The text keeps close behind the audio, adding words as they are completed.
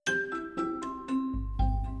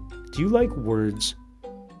Do you like words?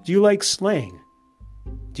 Do you like slang?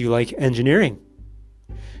 Do you like engineering?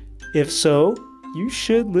 If so, you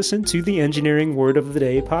should listen to the Engineering Word of the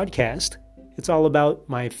Day podcast. It's all about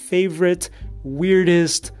my favorite,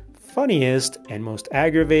 weirdest, funniest, and most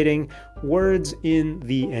aggravating words in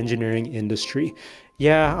the engineering industry.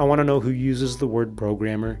 Yeah, I want to know who uses the word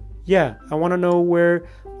programmer. Yeah, I want to know where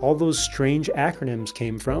all those strange acronyms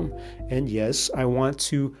came from. And yes, I want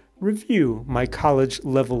to review my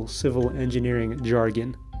college-level civil engineering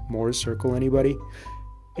jargon. Moore's Circle, anybody?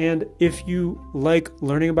 And if you like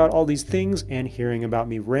learning about all these things and hearing about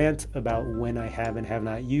me rant about when I have and have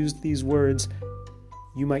not used these words,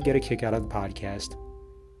 you might get a kick out of the podcast.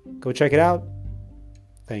 Go check it out.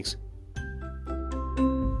 Thanks.